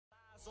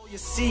Your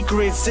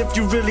secrets, if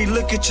you really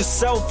look at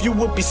yourself, you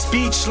would be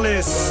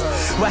speechless.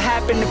 What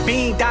happened to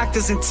being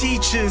doctors and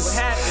teachers?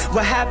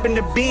 What happened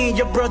to being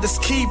your brother's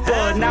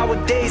keeper?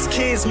 Nowadays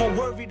kids more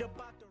worried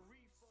about the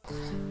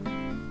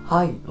refund.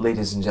 Hi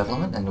ladies and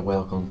gentlemen, and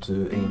welcome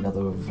to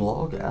another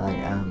vlog. I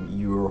am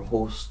your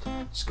host,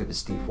 Scuba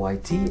Steve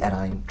YT, and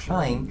I'm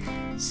trying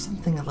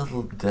something a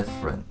little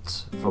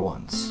different for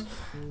once.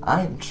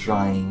 I'm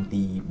trying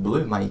the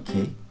Blue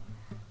Mikey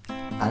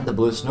and the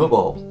Blue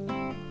Snowball.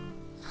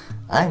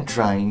 I'm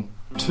trying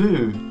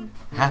two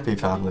happy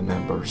family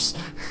members.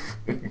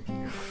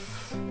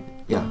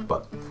 Yeah,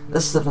 but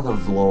this is another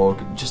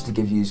vlog just to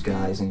give you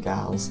guys and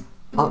gals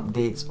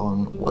updates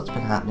on what's been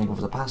happening over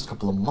the past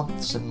couple of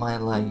months in my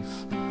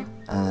life,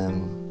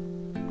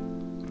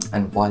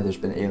 and why there's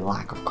been a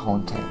lack of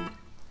content.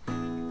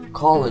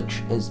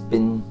 College is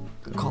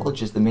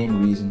the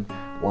main reason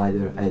why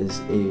there is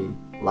a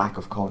lack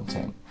of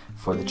content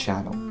for the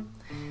channel,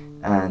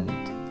 and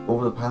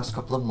over the past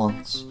couple of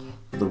months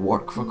the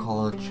work for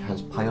college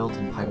has piled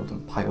and piled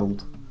and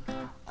piled,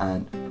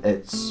 and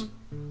it's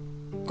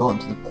gotten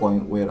to the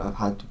point where I've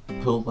had to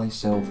pull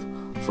myself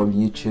from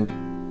YouTube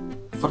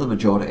for the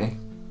majority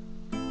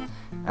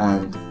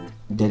and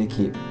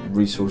dedicate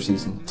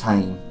resources and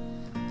time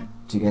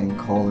to getting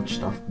college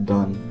stuff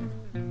done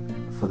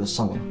for the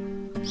summer,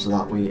 so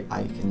that way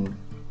I can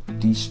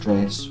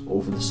de-stress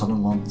over the summer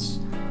months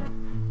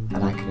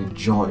and I can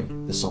enjoy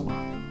the summer.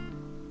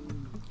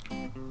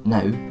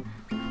 Now,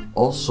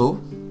 also,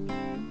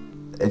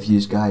 if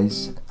you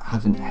guys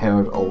haven't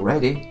heard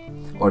already,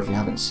 or if you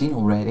haven't seen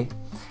already,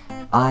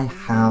 I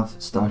have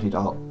started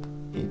up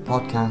a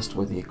podcast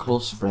with a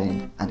close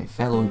friend and a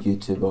fellow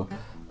YouTuber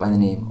by the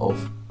name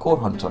of Core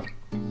Hunter.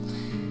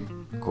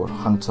 Core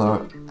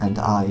Hunter and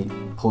I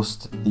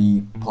post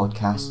the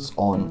podcasts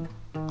on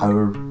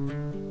our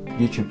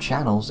YouTube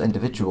channels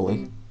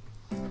individually,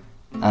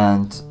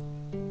 and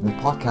the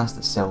podcast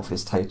itself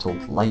is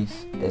titled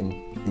Life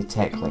in the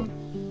Tech Lane.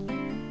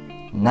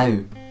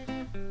 Now,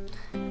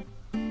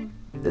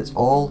 it's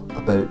all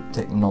about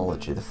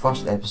technology. The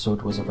first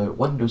episode was about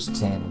Windows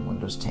 10 and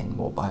Windows 10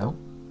 Mobile.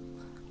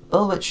 A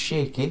little bit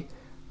shaky,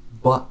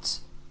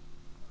 but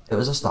it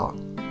was a start.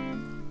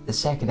 The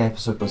second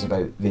episode was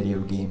about video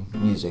game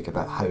music,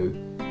 about how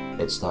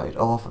it started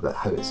off, about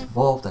how it's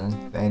evolved,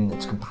 and then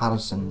its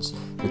comparisons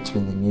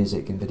between the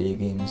music and video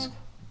games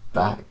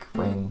back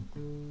when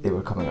they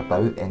were coming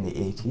about in the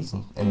 80s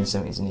and in the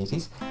 70s and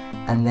 80s,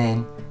 and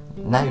then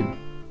now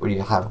where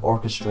you have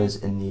orchestras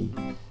in the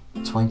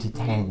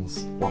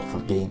 2010s worth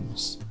of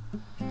games.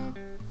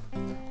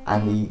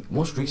 And the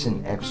most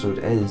recent episode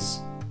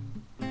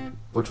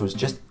which was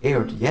just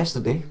aired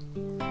yesterday,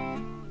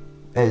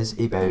 is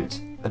about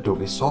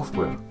Adobe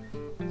software,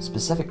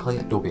 specifically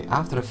Adobe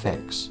After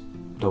Effects,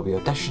 Adobe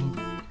Audition,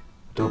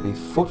 Adobe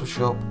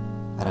Photoshop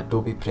and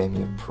Adobe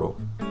Premiere Pro.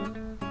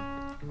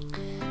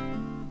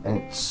 And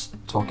it's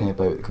talking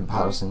about the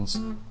comparisons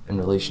in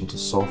relation to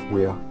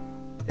software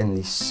in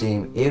the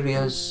same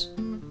areas,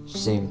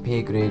 same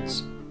pay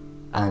grades,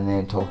 and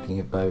then talking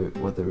about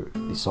whether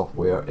the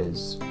software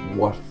is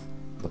worth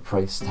the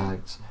price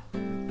tags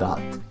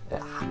that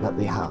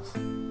they have.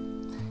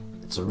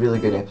 It's a really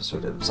good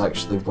episode. It was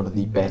actually one of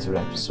the better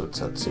episodes,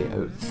 I'd say, out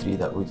of the three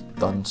that we've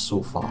done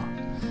so far.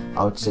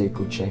 I would say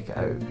go check it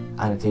out.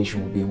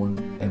 Annotation will be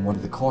in one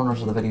of the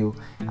corners of the video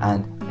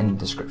and in the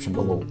description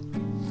below,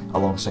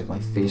 alongside my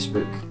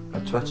Facebook, my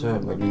Twitter,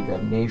 my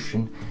Reverb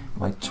Nation,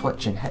 my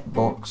Twitch and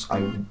Hitbox. I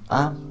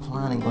am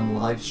planning on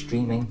live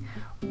streaming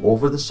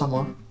over the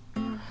summer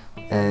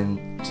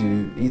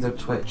to either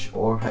Twitch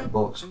or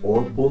Hitbox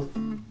or both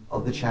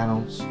of the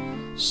channels,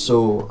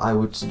 so I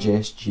would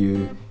suggest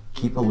you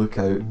keep a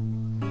lookout,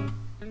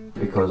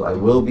 because I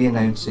will be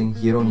announcing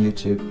here on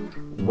YouTube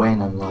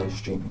when I'm live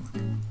streaming.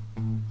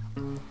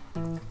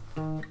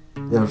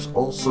 There's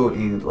also a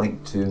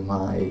link to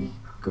my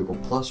Google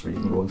Plus where you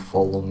can go and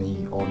follow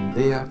me on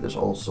there. There's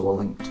also a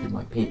link to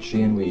my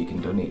Patreon where you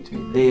can donate to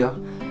me there.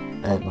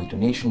 My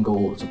donation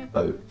goal is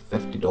about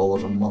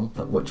 $50 a month,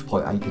 at which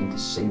point I can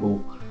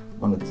disable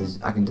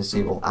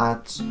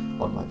ads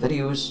on my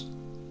videos,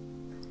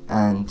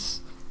 and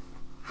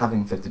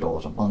having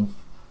 $50 a month,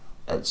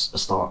 it's a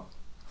start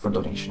for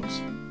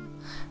donations.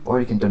 Or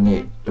you can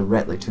donate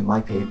directly to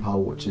my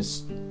PayPal, which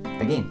is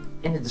again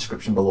in the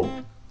description below,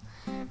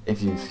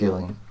 if you feel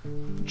like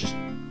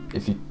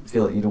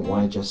you don't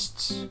want to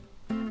just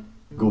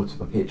go to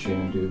my Patreon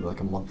and do like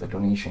a monthly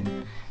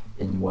donation,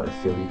 and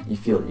you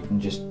feel like you can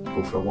just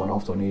go for a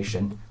one-off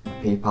donation. My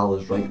PayPal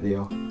is right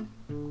there,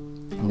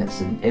 and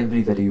it's in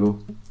every video,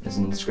 it's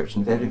in the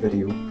description of every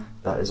video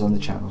that is on the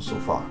channel so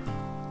far.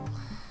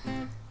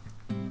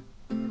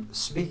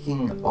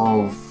 Speaking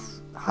of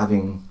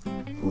having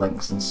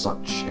links and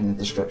such in the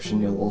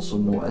description, you'll also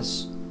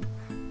notice,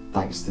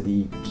 thanks to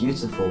the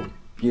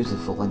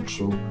beautiful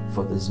intro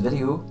for this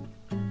video,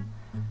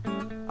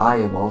 I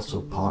am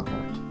also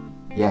partnered.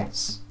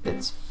 Yes,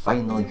 it's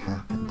finally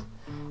happened.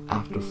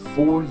 After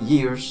 4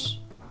 years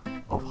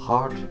of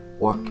hard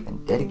work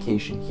and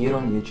dedication here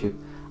on YouTube,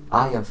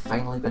 I have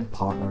finally been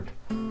partnered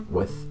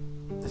with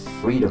the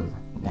Freedom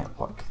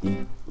Network,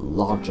 the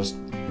largest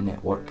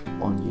network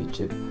on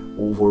YouTube.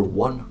 Over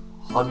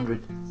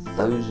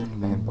 100,000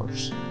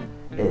 members.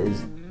 It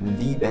is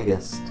the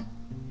biggest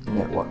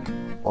network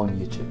on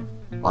YouTube,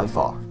 by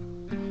far.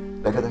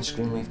 Bigger than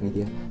Screenwave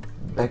Media,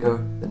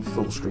 bigger than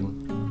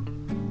Fullscreen.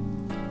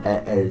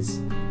 It is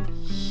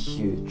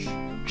huge,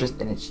 just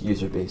in its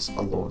user base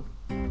alone.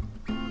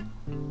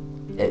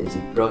 It is a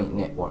brilliant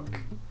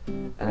network,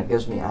 and it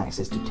gives me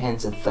access to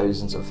tens of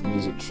thousands of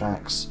music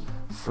tracks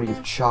free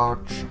of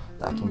charge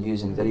that I can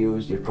use in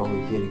videos. You're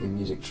probably hearing a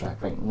music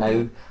track right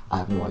now. I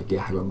have no idea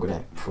how I'm going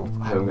to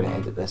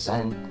edit this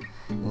in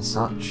and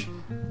such,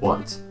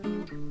 but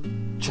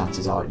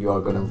chances are you are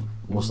going to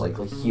most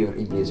likely hear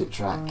a music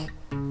track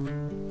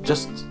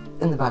just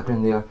in the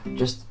background there,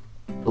 just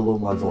below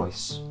my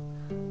voice,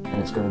 and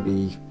it's going to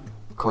be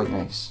quite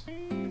nice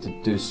to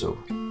do so.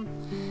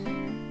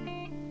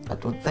 I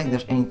don't think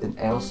there's anything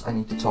else I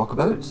need to talk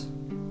about.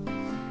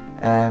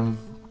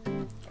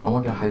 I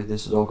wonder how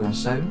this is all going to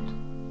sound.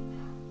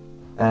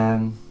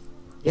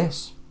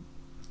 Yes,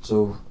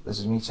 so this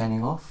is me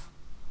signing off.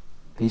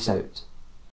 Peace out.